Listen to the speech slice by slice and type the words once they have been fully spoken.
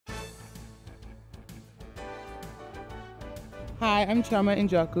Hi, I'm Chioma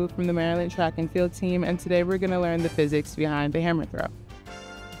Njoku from the Maryland track and field team, and today we're going to learn the physics behind the hammer throw.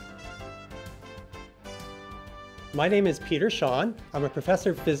 My name is Peter Shawhan. I'm a professor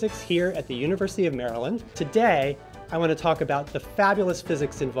of physics here at the University of Maryland. Today, I want to talk about the fabulous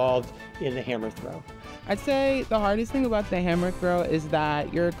physics involved in the hammer throw. I'd say the hardest thing about the hammer throw is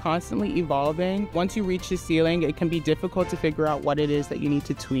that you're constantly evolving. Once you reach the ceiling, it can be difficult to figure out what it is that you need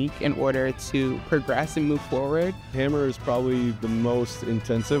to tweak in order to progress and move forward. Hammer is probably the most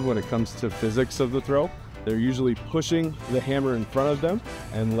intensive when it comes to physics of the throw. They're usually pushing the hammer in front of them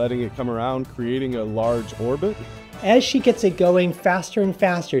and letting it come around, creating a large orbit. As she gets it going faster and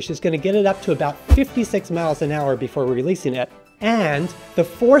faster, she's going to get it up to about 56 miles an hour before releasing it. And the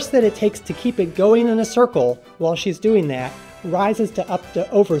force that it takes to keep it going in a circle while she's doing that rises to up to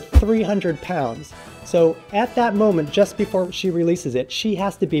over 300 pounds. So at that moment, just before she releases it, she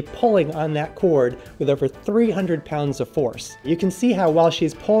has to be pulling on that cord with over 300 pounds of force. You can see how while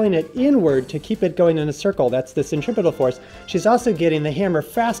she's pulling it inward to keep it going in a circle, that's the centripetal force, she's also getting the hammer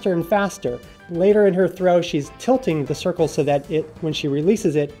faster and faster. Later in her throw, she's tilting the circle so that when she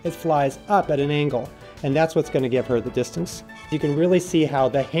releases it, it flies up at an angle. And that's what's going to give her the distance. You can really see how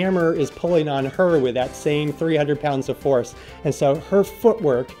the hammer is pulling on her with that same 300 pounds of force. And so her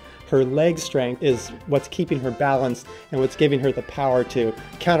footwork, her leg strength is what's keeping her balanced and what's giving her the power to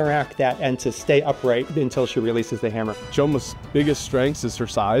counteract that and to stay upright until she releases the hammer. Chioma's biggest strengths is her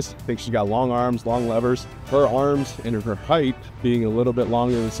size. I think she's got long arms, long levers. Her arms and her height being a little bit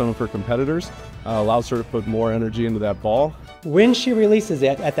longer than some of her competitors allows her to put more energy into that ball. When she releases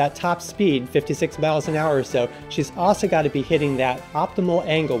it at that top speed, 56 miles an hour or so, she's also got to be hitting that optimal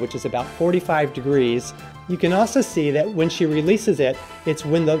angle, which is about 45 degrees. You can also see that when she releases it, it's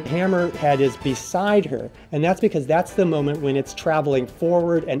when the hammer head is beside her. And that's because that's the moment when it's traveling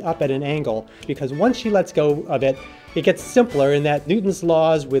forward and up at an angle. Because once she lets go of it, it gets simpler in that Newton's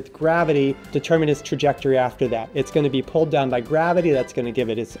laws with gravity determine its trajectory after that. It's going to be pulled down by gravity, that's going to give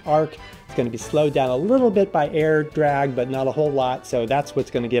it its arc. It's going to be slowed down a little bit by air drag, but not a whole lot. So that's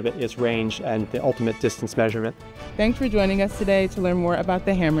what's going to give it its range and the ultimate distance measurement. Thanks for joining us today to learn more about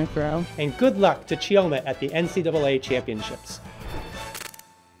the hammer throw. And good luck to Chioma at the NCAA Championships.